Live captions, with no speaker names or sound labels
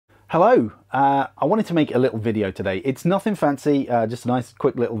Hello, I wanted to make a little video today. It's nothing fancy, just a nice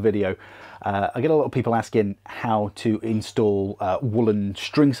quick little video. I get a lot of people asking how to install woolen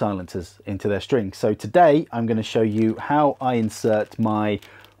string silencers into their strings. So today I'm going to show you how I insert my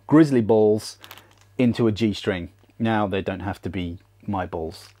Grizzly balls into a G string. Now they don't have to be my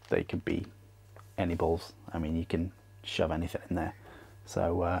balls, they could be any balls. I mean, you can shove anything in there.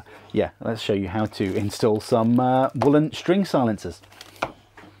 So yeah, let's show you how to install some woolen string silencers.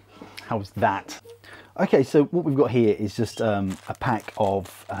 How's that? Okay, so what we've got here is just a pack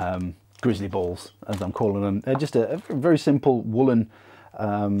of Grizzly balls, as I'm calling them. They're just a very simple woolen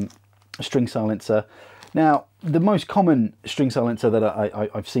string silencer. Now, the most common string silencer that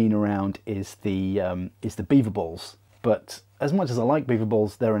I've seen around is the beaver balls. But as much as I like beaver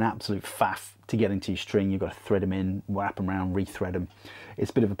balls, they're an absolute faff to get into your string. You've got to thread them in, wrap them around, rethread them.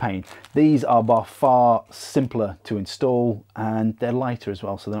 It's a bit of a pain. These are by far simpler to install, and they're lighter as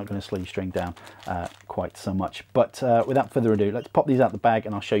well, so they're not going to slow your string down quite so much. But without further ado, let's pop these out the bag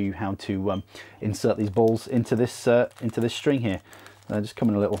and I'll show you how to insert these balls into this string here. They just come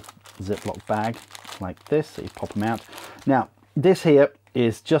in a little Ziploc bag like this, so you pop them out. Now, this here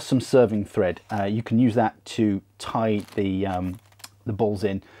is just some serving thread. You can use that to tie the balls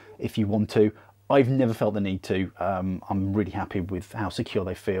in if you want to. I've never felt the need to. I'm really happy with how secure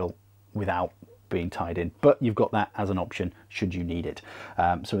they feel without being tied in, but you've got that as an option should you need it.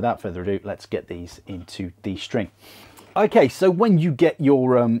 So without further ado, let's get these into the string. Okay, so when you get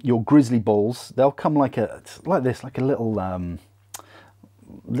your Grizzly balls, they'll come like this, like a little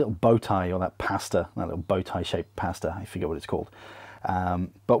bow tie, or that pasta, that little bow tie shaped pasta. I forget what it's called.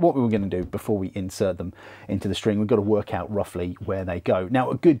 But what we were going to do before we insert them into the string, we've got to work out roughly where they go.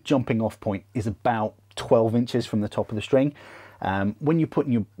 Now, a good jumping off point is about 12 inches from the top of the string. When you're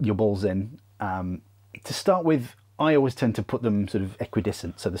putting your balls in, to start with, I always tend to put them sort of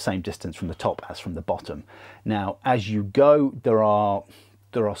equidistant, so the same distance from the top as from the bottom. Now, as you go, there are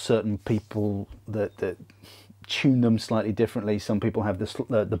certain people that tune them slightly differently. Some people have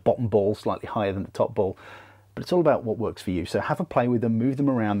the bottom ball slightly higher than the top ball. But it's all about what works for you. So have a play with them, move them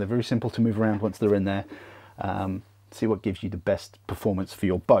around. They're very simple to move around once they're in there. See what gives you the best performance for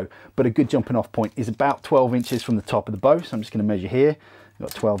your bow. But a good jumping off point is about 12 inches from the top of the bow. So I'm just going to measure here. I've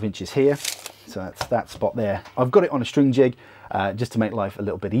got 12 inches here. So that's that spot there. I've got it on a string jig just to make life a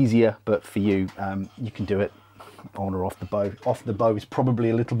little bit easier. But for you, you can do it on or off the bow. Off the bow is probably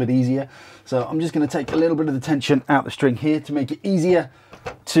a little bit easier. So I'm just going to take a little bit of the tension out the string here to make it easier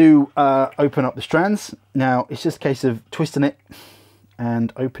to open up the strands. Now it's just a case of twisting it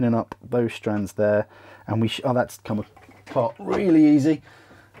and opening up those strands there, and that's come apart really easy.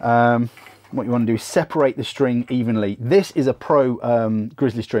 What you want to do is separate the string evenly. This is a pro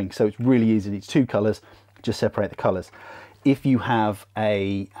Grizzly string, so it's really easy. It's two colors, just separate the colors. If you have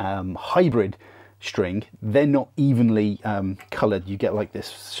a hybrid string, they're not evenly colored. You get like this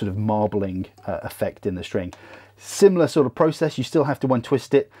sort of marbling effect in the string. Similar sort of process. You still have to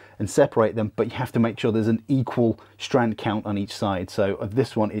untwist it and separate them, but you have to make sure there's an equal strand count on each side. So of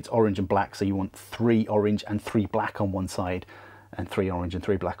this one, it's orange and black, so you want 3 orange and 3 black on one side and 3 orange and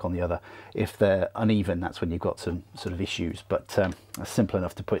 3 black on the other. If they're uneven, that's when you've got some sort of issues. But that's simple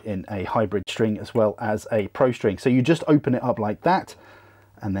enough to put in a hybrid string as well as a pro string. So you just open it up like that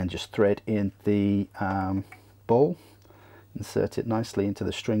and then just thread in the ball, insert it nicely into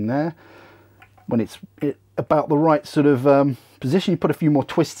the string there. When it's about the right sort of position, you put a few more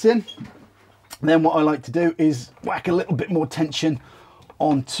twists in. Then what I like to do is whack a little bit more tension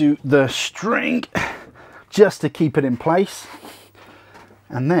onto the string just to keep it in place.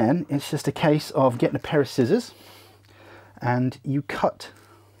 And then it's just a case of getting a pair of scissors and you cut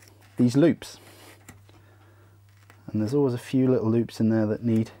these loops. And there's always a few little loops in there that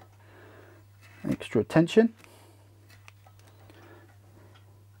need extra attention.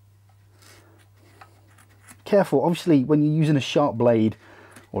 Careful, obviously, when you're using a sharp blade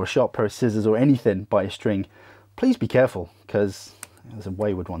or a sharp pair of scissors or anything by a string, please be careful, because there's a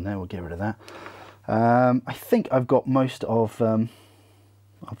wayward one there. We'll get rid of that. I think I've got most of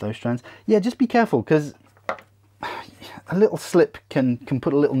those strands. Yeah, just be careful, because a little slip can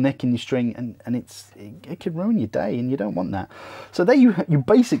put a little nick in your string, and it could ruin your day, and you don't want that. So there you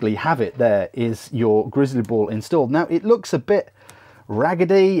basically have it. There is your Grizzly ball installed. Now it looks a bit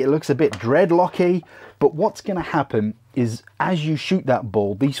raggedy, it looks a bit dreadlocky, but what's going to happen is as you shoot that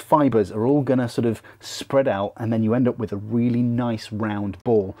ball, these fibers are all going to sort of spread out, and then you end up with a really nice round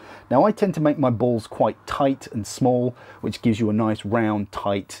ball. Now I tend to make my balls quite tight and small, which gives you a nice round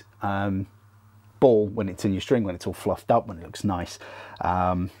tight ball when it's in your string, when it's all fluffed up, when it looks nice.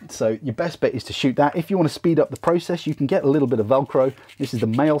 So your best bet is to shoot that. If you want to speed up the process, you can get a little bit of Velcro. This is the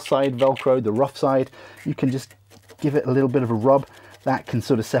male side Velcro, the rough side. You can just give it a little bit of a rub. That can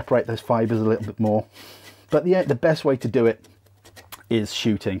sort of separate those fibers a little bit more. But the best way to do it is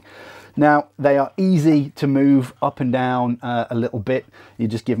shooting. Now, they are easy to move up and down a little bit. You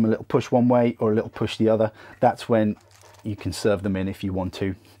just give them a little push one way or a little push the other. That's when you can serve them in if you want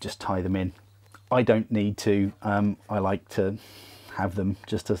to. Just tie them in. I don't need to. I like to have them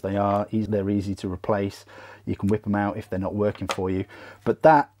just as they are. They're easy to replace. You can whip them out if they're not working for you. But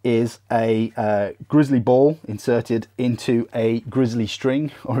that is a Grizzly Ball inserted into a Grizzly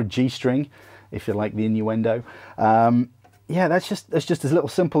string, or a G string, if you like the innuendo. Yeah, that's just a little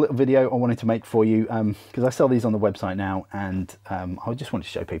simple little video I wanted to make for you, because I sell these on the website now, and I just wanted to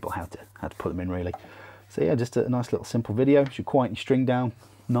show people how to put them in, really. So yeah, just a nice little simple video. Should quieten your string down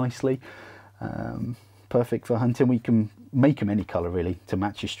nicely. Perfect for hunting. We can make them any colour really to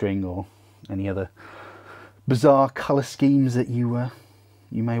match your string, or any other bizarre colour schemes that you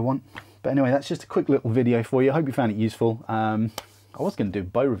may want. But anyway, that's just a quick little video for you. I hope you found it useful. I was going to do a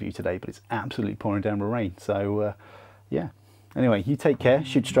bow review today, but it's absolutely pouring down with rain. So yeah. Anyway, you take care,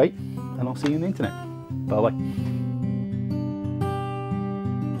 shoot straight, and I'll see you on the internet. Bye bye.